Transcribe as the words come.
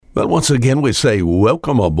Well, once again, we say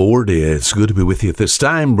welcome aboard. It's good to be with you at this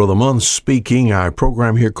time. Brother Munn speaking. Our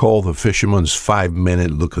program here called The Fisherman's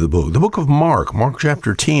 5-Minute Look at the Book of Mark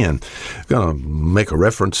chapter 10. Going to make a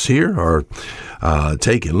reference here or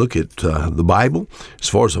take a look at the Bible as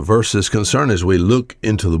far as the verse is concerned as we look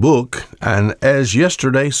into the book. And as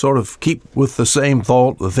yesterday, sort of keep with the same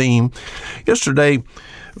thought, the theme. Yesterday,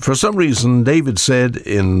 for some reason, David said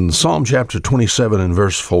in Psalm chapter 27 and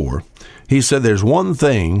verse 4, he said, there's one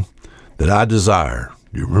thing that I desire.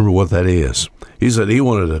 Do you remember what that is? He said he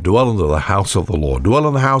wanted to dwell in the house of the Lord. Dwell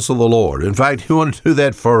in the house of the Lord. In fact, he wanted to do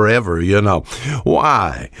that forever,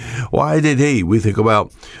 Why? Why did he? We think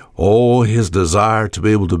about, his desire to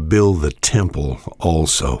be able to build the temple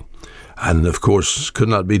also. And, of course, could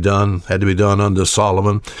not be done, had to be done under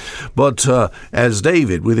Solomon. But as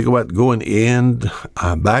David, we think about going in,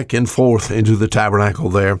 back and forth into the tabernacle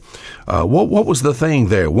there. What was the thing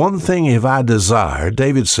there? One thing have I desired,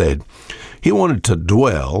 David said, he wanted to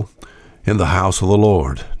dwell in the house of the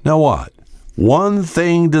Lord. Now what? One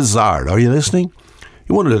thing desired. Are you listening?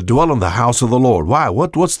 He wanted to dwell in the house of the Lord. Why?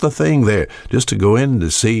 What's the thing there? Just to go in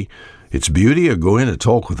to see its beauty, or go in and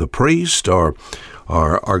talk with the priest, or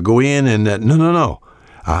go in and no.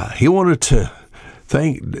 He wanted to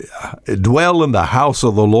dwell in the house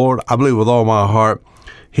of the Lord. I believe with all my heart,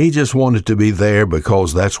 he just wanted to be there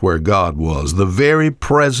because that's where God was. The very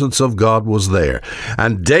presence of God was there.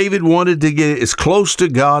 And David wanted to get as close to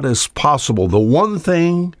God as possible. The one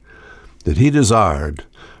thing that he desired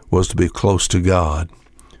was to be close to God.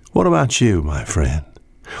 What about you, my friend?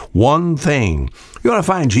 One thing. You're going to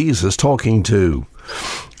find Jesus talking to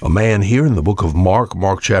a man here in the book of Mark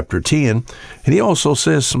chapter 10, and he also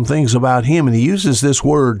says some things about him, and he uses this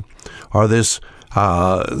word, or this,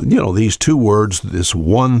 these two words, this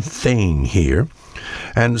one thing here.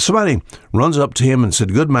 And somebody runs up to him and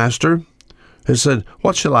said, "Good master," he said,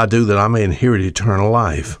 "what shall I do that I may inherit eternal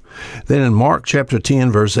life?" Then in Mark chapter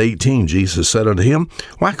 10, verse 18, Jesus said unto him,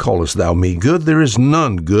 "Why callest thou me good? There is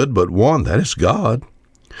none good but one, that is God.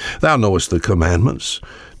 Thou knowest the commandments.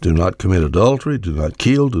 Do not commit adultery, do not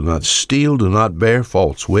kill, do not steal, do not bear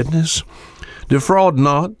false witness, defraud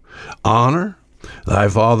not, honor thy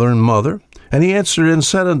father and mother." And he answered and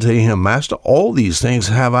said unto him, "Master, all these things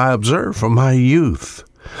have I observed from my youth."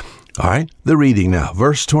 All right, the reading now,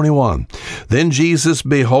 verse 21. Then Jesus,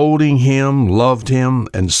 beholding him, loved him,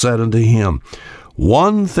 and said unto him,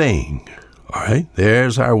 "One thing," all right,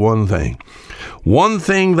 there's our one thing. "One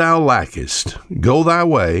thing thou lackest. Go thy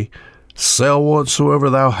way, sell whatsoever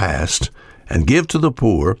thou hast, and give to the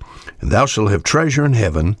poor, and thou shalt have treasure in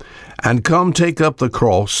heaven, and come take up the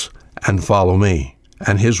cross, and follow me."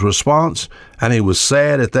 And his response, "And he was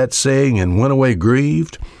sad at that saying, and went away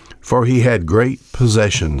grieved, for he had great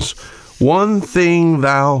possessions." One thing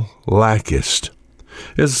thou lackest.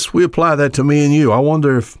 As we apply that to me and you, I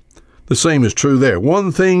wonder if the same is true there.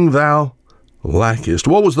 One thing thou lackest.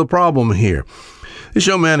 What was the problem here? This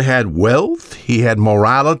young man had wealth, he had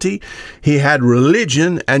morality, he had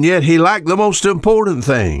religion, and yet he lacked the most important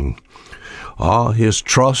thing. His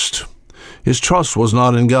trust. His trust was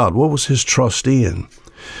not in God. What was his trust in?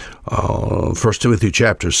 1 Timothy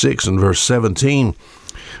chapter 6 and verse 17,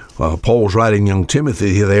 Paul's writing young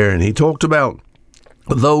Timothy there, and he talked about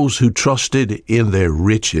those who trusted in their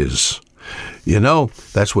riches.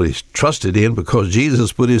 That's what he trusted in, because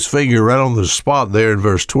Jesus put his finger right on the spot there in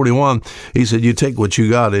verse 21. He said, you take what you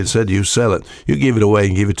got, and said, you sell it. You give it away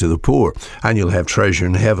and give it to the poor, and you'll have treasure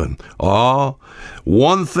in heaven.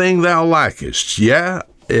 One thing thou lackest. Yeah,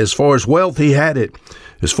 as far as wealth, he had it.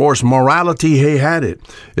 As far as morality, he had it.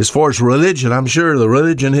 As far as religion, I'm sure the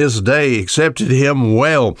religion his day accepted him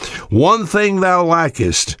well. One thing thou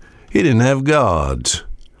lackest. He didn't have God.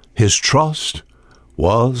 His trust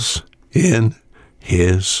was in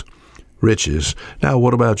his riches. Now,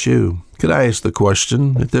 what about you? Could I ask the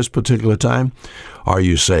question at this particular time? Are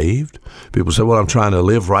you saved? People say, well, I'm trying to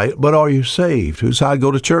live right, but are you saved? Who's I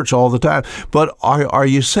go to church all the time, but are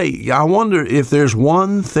you saved? I wonder if there's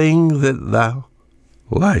one thing that thou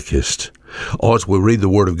lackest. As we read the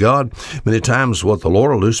Word of God, many times what the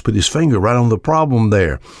Lord will do is put his finger right on the problem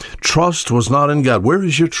there. Trust was not in God. Where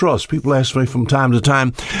is your trust? People ask me from time to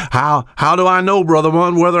time, how do I know, Brother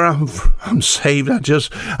Munn, whether I'm saved?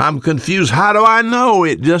 I'm confused. How do I know?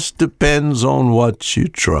 It just depends on what you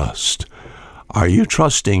trust. Are you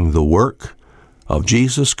trusting the work of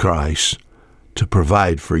Jesus Christ to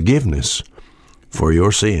provide forgiveness for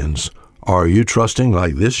your sins? Are you trusting,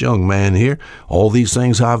 like this young man here, all these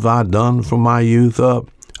things have I done from my youth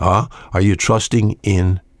up? Are you trusting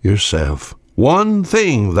in yourself? One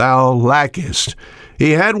thing thou lackest.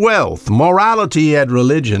 He had wealth, morality, he had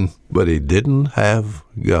religion, but he didn't have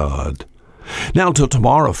God. Now, until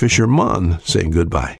tomorrow, Fisher Munn saying goodbye.